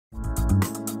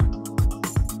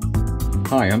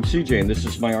Hi, I'm CJ and this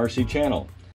is my RC channel.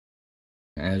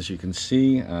 As you can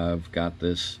see, I've got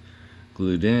this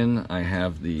glued in. I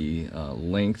have the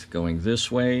length going this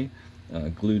way,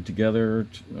 glued together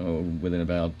within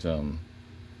about the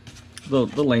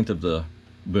length of the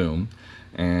boom.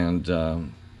 And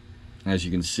as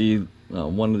you can see,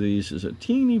 one of these is a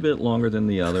teeny bit longer than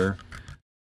the other.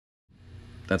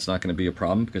 That's not going to be a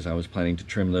problem because I was planning to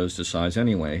trim those to size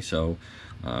anyway, so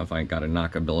if I got to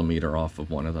knock a millimeter off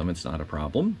of one of them, it's not a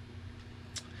problem.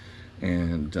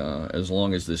 And as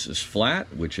long as this is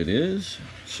flat, which it is,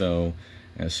 so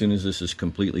as soon as this is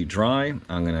completely dry,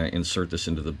 I'm going to insert this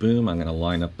into the boom. I'm going to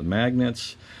line up the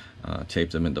magnets, tape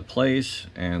them into place,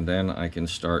 and then I can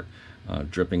start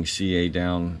dripping CA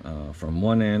down from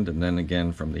one end and then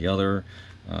again from the other.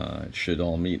 It should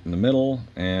all meet in the middle,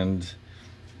 and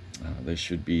this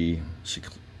should be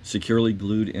securely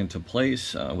glued into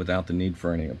place without the need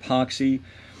for any epoxy.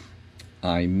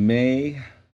 I may,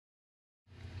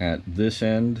 at this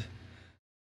end,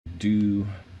 do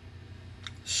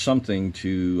something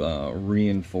to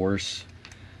reinforce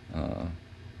a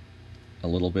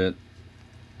little bit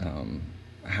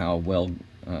how well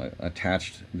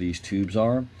attached these tubes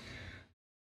are.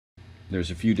 There's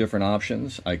a few different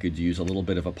options. I could use a little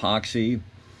bit of epoxy.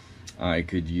 I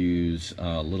could use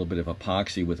a little bit of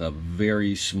epoxy with a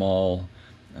very small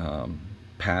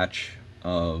patch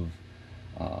of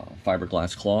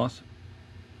fiberglass cloth.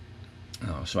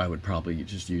 So I would probably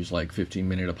just use like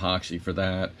 15-minute epoxy for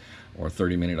that, or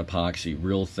 30-minute epoxy,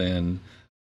 real thin.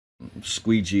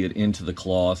 Squeegee it into the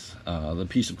cloth. The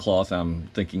piece of cloth I'm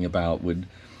thinking about would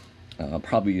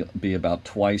probably be about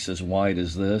twice as wide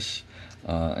as this,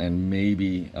 and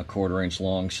maybe a 1/4 inch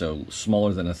long, so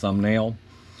smaller than a thumbnail.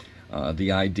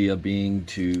 The idea being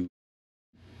to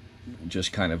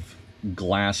just kind of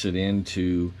glass it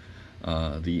into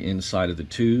the inside of the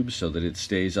tube so that it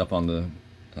stays up on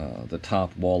the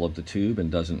top wall of the tube and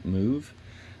doesn't move.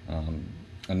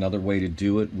 Another way to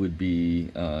do it would be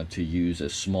to use a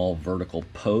small vertical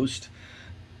post.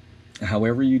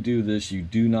 However you do this, you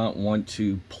do not want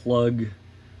to plug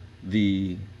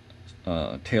the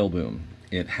tail boom.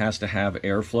 It has to have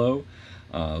airflow.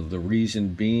 The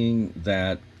reason being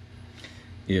that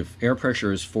if air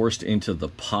pressure is forced into the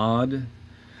pod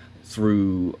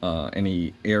through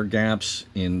any air gaps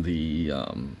in the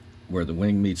where the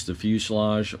wing meets the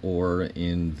fuselage, or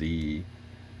in the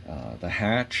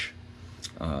hatch,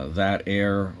 that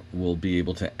air will be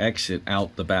able to exit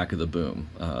out the back of the boom.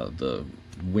 The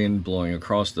wind blowing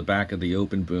across the back of the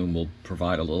open boom will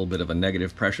provide a little bit of a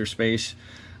negative pressure space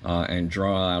and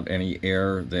draw out any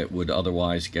air that would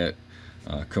otherwise get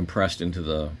compressed into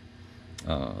the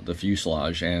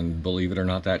fuselage, and believe it or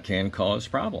not, that can cause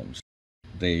problems.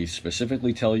 They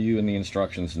specifically tell you in the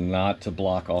instructions not to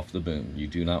block off the boom. You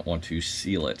do not want to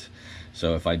seal it.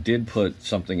 So if I did put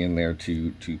something in there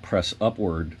to press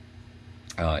upward,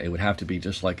 it would have to be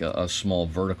just like a small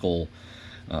vertical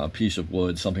piece of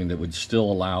wood, something that would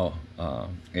still allow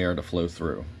air to flow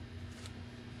through.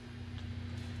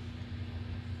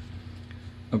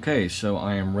 Okay, so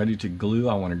I am ready to glue.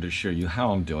 I wanted to show you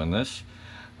how I'm doing this.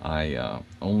 I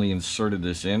only inserted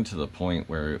this in to the point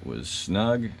where it was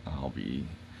snug. I'll be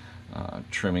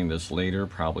trimming this later,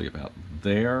 probably about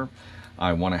there.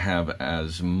 I want to have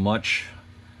as much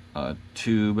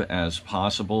tube as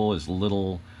possible, as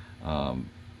little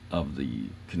of the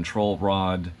control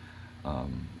rod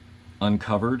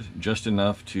uncovered, just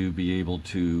enough to be able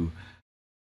to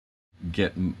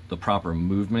get the proper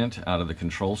movement out of the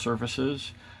control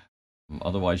surfaces.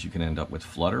 Otherwise you can end up with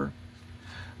flutter.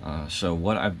 So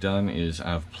what I've done is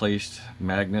I've placed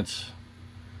magnets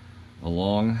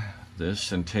along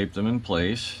this and taped them in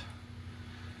place,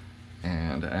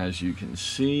 and as you can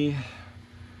see,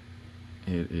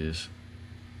 it is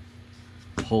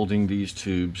holding these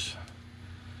tubes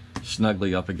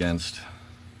snugly up against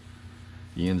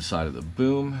the inside of the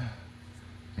boom,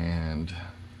 and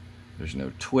there's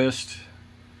no twist.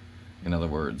 In other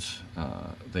words,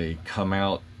 they come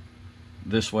out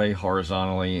this way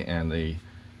horizontally, and they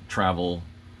travel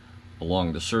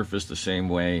along the surface the same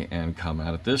way and come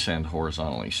out at this end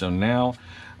horizontally. So now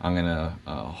I'm going to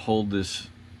hold this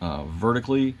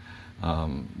vertically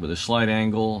with a slight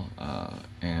angle,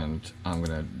 and I'm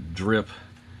going to drip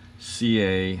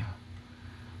CA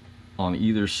on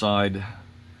either side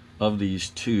of these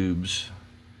tubes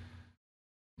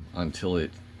until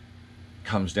it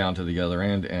comes down to the other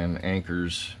end and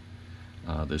anchors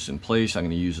this in place. I'm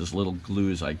going to use as little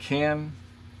glue as I can.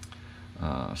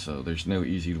 So there's no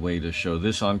easy way to show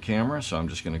this on camera, so I'm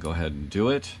just going to go ahead and do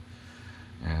it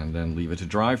and then leave it to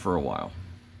dry for a while.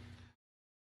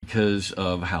 Because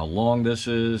of how long this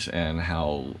is and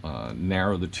how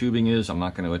narrow the tubing is, I'm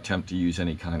not going to attempt to use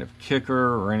any kind of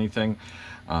kicker or anything.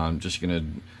 I'm just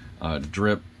going to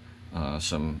drip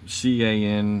some CA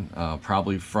in,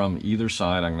 probably from either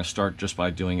side. I'm going to start just by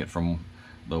doing it from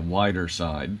the wider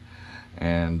side,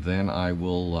 and then I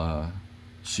will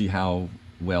see how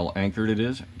well anchored it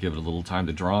is, give it a little time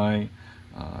to dry,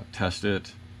 test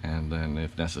it, and then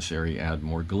if necessary add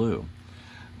more glue.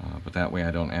 But that way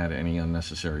I don't add any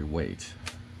unnecessary weight.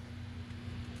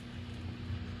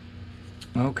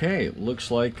 Okay,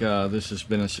 looks like this has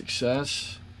been a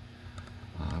success.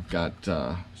 I've got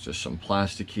just some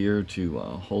plastic here to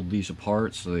hold these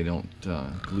apart so they don't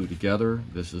glue together.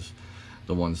 This is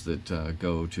the ones that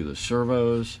go to the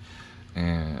servos,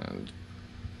 and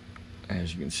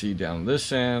as you can see down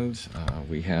this end,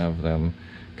 we have them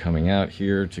coming out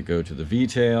here to go to the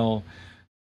V-tail.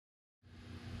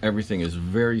 Everything is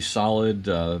very solid.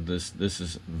 This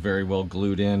is very well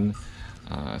glued in.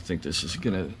 I think this is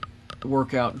going to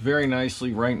work out very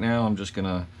nicely. Right now I'm just going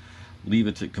to leave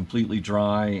it to completely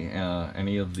dry,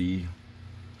 any of the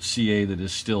CA that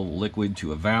is still liquid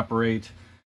to evaporate.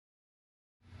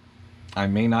 I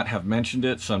may not have mentioned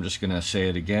it, so I'm just going to say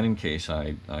it again in case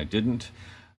I didn't.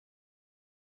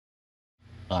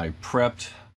 I prepped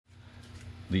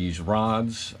these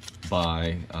rods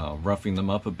by roughing them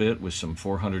up a bit with some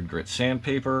 400 grit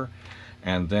sandpaper,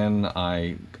 and then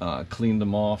I cleaned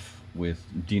them off with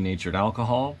denatured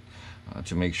alcohol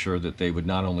to make sure that they would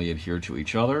not only adhere to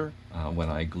each other when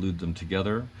I glued them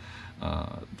together,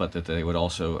 but that they would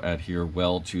also adhere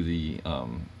well to the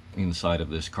inside of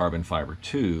this carbon fiber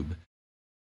tube.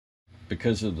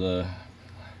 Because of the,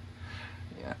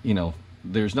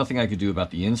 there's nothing I could do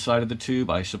about the inside of the tube.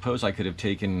 I suppose I could have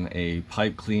taken a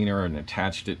pipe cleaner and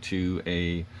attached it to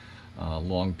a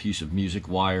long piece of music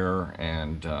wire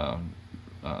and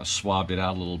swabbed it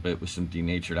out a little bit with some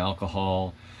denatured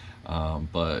alcohol,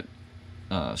 but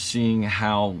seeing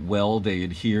how well they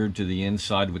adhered to the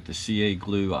inside with the CA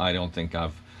glue, I don't think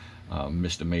I've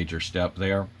missed a major step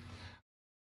there.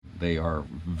 They are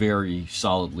very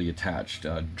solidly attached,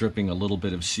 dripping a little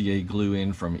bit of CA glue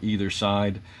in from either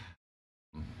side.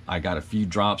 I got a few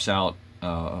drops out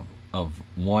of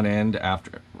one end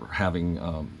after having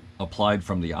applied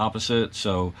from the opposite,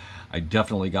 so I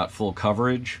definitely got full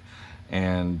coverage,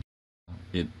 and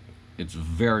it's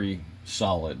very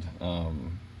solid.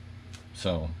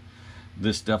 So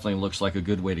this definitely looks like a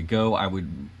good way to go. I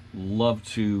would love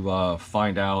to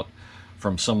find out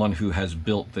from someone who has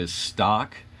built this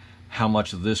stock how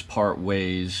much this part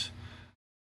weighs,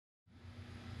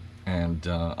 and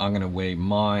I'm going to weigh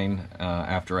mine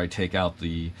after I take out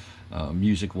the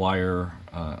music wire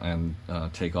and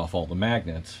take off all the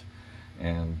magnets,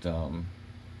 and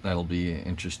that'll be an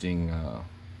interesting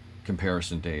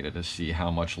comparison data to see how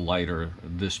much lighter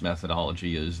this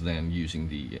methodology is than using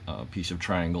the piece of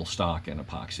triangle stock and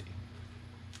epoxy.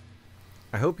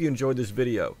 I hope you enjoyed this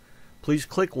video. Please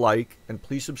click like and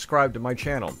please subscribe to my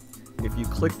channel. If you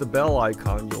click the bell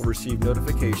icon, you'll receive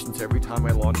notifications every time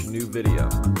I launch a new video.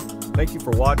 Thank you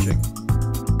for watching.